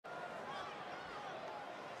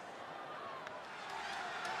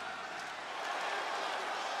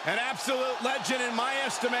An absolute legend in my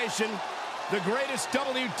estimation. The greatest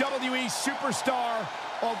WWE superstar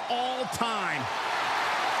of all time.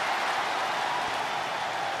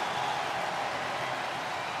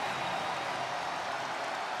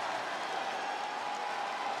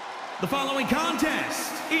 The following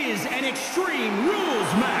contest is an Extreme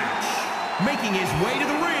Rules match. Making his way to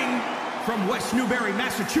the ring from West Newbury,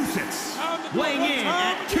 Massachusetts, weighing in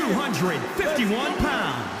at 251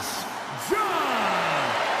 pounds, John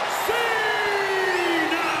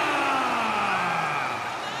Cena!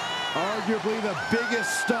 Arguably the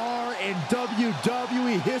biggest star in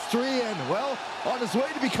WWE history and, well, on his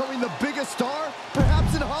way to becoming the biggest star,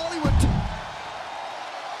 perhaps in Hollywood.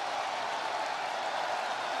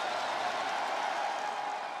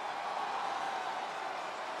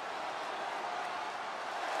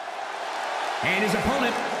 And his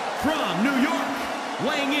opponent from New York,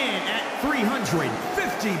 weighing in at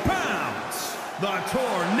 350 pounds, the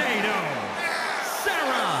Tornado,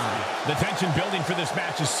 Cena. The tension building for this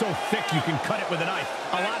match is so thick you can cut it with a knife.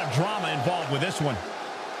 A lot of drama involved with this one.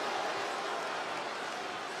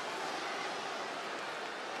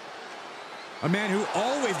 A man who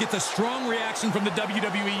always gets a strong reaction from the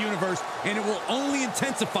WWE Universe, and it will only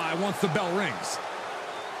intensify once the bell rings.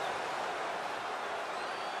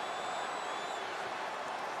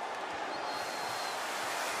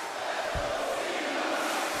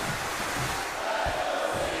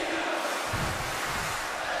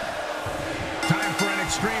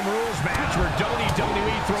 Extreme Rules match where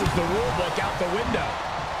WWE throws the rule book out the window.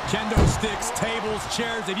 Kendo sticks, tables,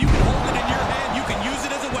 chairs. If you can hold it in your hand, you can use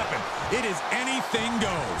it as a weapon. It is anything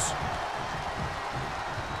goes.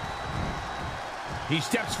 He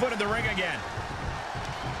steps foot in the ring again.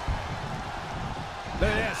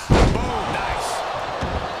 Look at this. Boom. Nice.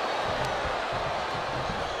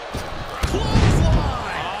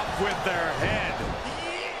 Clothesline. Off with their head.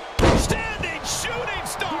 Standing shooting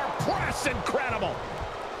star press. Incredible.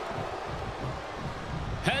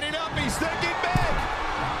 Heading up, he's thinking big.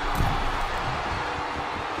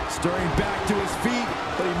 Stirring back to his feet,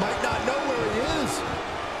 but he might not know where he is.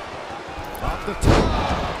 Off the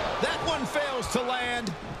top. That one fails to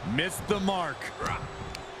land. Missed the mark.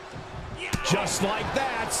 Just like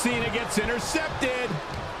that, Cena gets intercepted.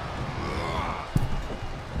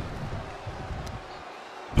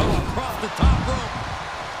 Oh, across the top rope.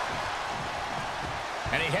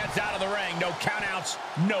 And he heads out of the ring. No countouts,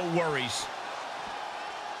 no worries.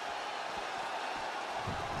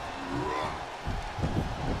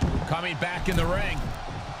 Coming back in the ring.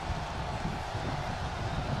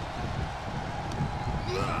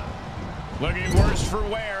 Looking worse for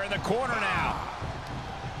wear in the corner now.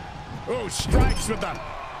 Oh, strikes with the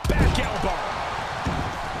back elbow.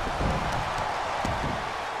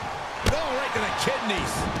 Oh, right to the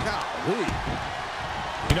kidneys. Golly.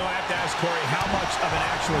 You know, I have to ask Corey, how much of an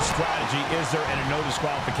actual strategy is there in a no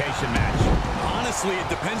disqualification match? Honestly, it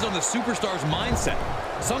depends on the superstar's mindset.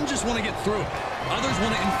 Some just want to get through it. Others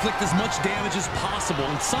want to inflict as much damage as possible,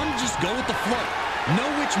 and some just go with the flow. Know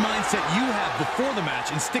which mindset you have before the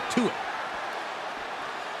match and stick to it.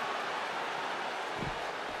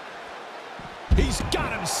 He's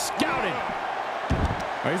got him scouted.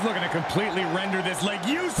 He's looking to completely render this leg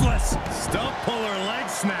useless. Stump puller leg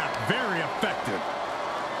snap, very effective.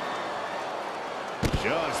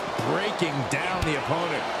 Just breaking down the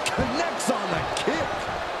opponent. Connects on the kick.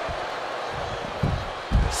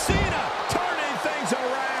 Cena turning things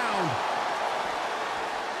around.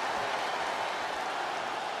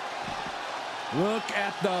 Look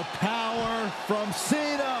at the power from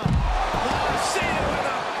Cena. Cena with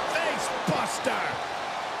a face buster.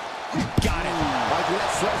 Got it. Like that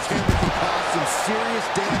sledgehammer can cause some serious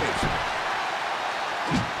damage.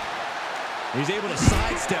 He's able to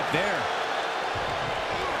sidestep there.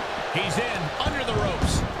 He's in, under the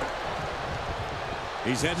ropes.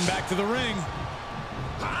 He's heading back to the ring.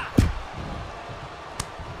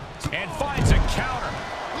 And finds a counter.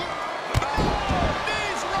 Oh,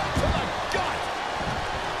 knees right to the gut.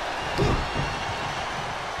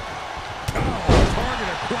 Oh, target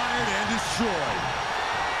acquired and destroyed.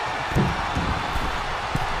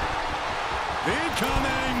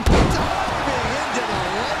 Incoming. Diving into the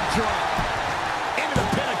leg drop. Into the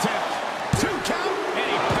pin attempt. 2 count. And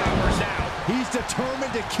he powers out. He's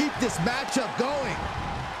determined to keep this matchup going.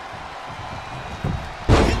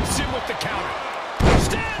 Hits him with the counter.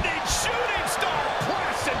 Standing shooting star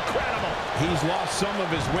press. Incredible. He's lost some of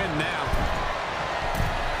his wind now.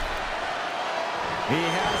 He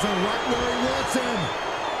has him right where he wants him.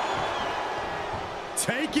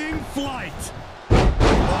 Taking flight.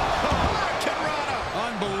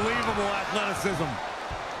 Unbelievable athleticism.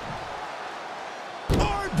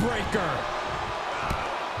 Arm Jawbreaker.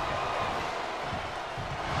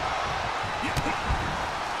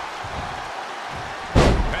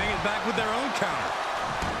 Bang it back with their own counter.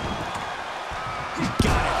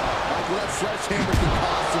 Got it. Michael, that sledgehammer can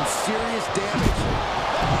cause some serious damage.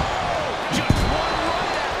 Just one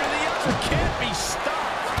right after the other. Can't be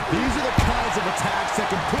stopped. These are the kinds of attacks that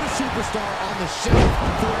can put a superstar on the shelf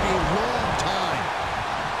for a long time.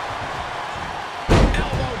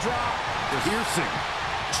 Elbow drop. Piercing.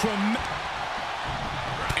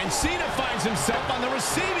 And Cena finds himself on the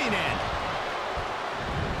receiving end.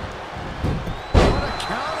 What a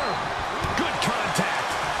counter. Good contact.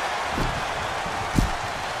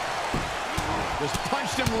 Just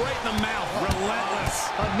punched him right in the mouth. Relentless.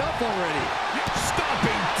 Enough already.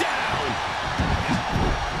 Stomping down.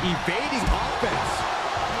 Evading offense.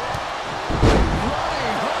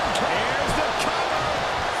 Running home. Here's the cover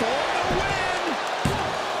for the win.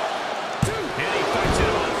 And he fights it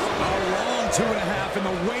off. A long 2.5 in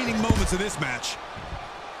the waning moments of this match.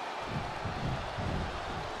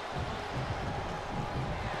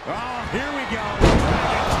 Oh, here we go.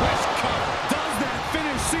 Dragon twist cover. Does that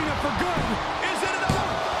finish Cena for good? Is it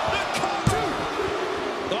enough? The cover.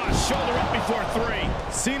 Oh, shoulder up before 3.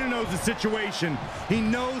 Cena knows the situation. He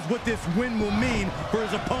knows what this win will mean for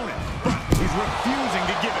his opponent, but he's refusing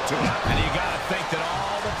to give it to him. And you got to think that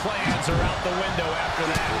all the plans are out the window after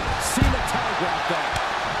that. Cena telegraphed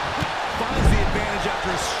that. Finds the advantage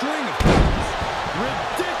after a string of counters.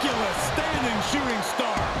 Ridiculous standing shooting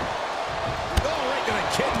star. Oh, right to the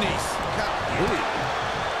kidneys. Oh,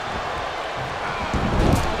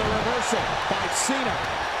 the reversal by Cena.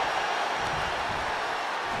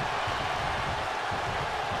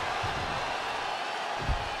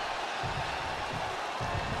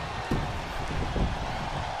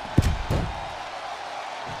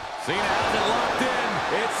 Cena has it locked in.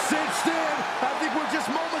 It's cinched in. I think we're just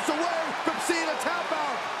moments away from seeing a tap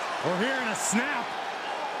out. Or hearing a snap.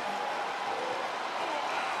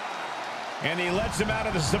 And he lets him out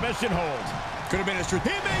of the submission hold. Could have been a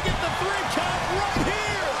strategic. He may get the 3 count right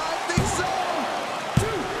here. I think so. 2,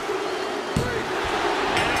 3.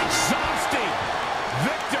 An exhausting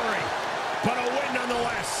victory, but a win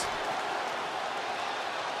nonetheless.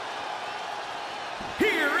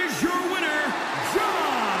 Here is your winner,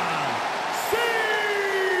 John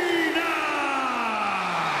Cena!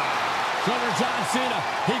 John Cena,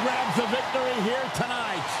 he grabs the victory here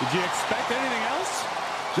tonight. Did you expect anything else?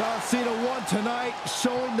 John Cena won tonight,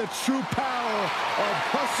 showing the true power of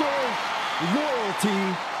hustle,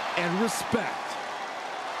 loyalty, and respect.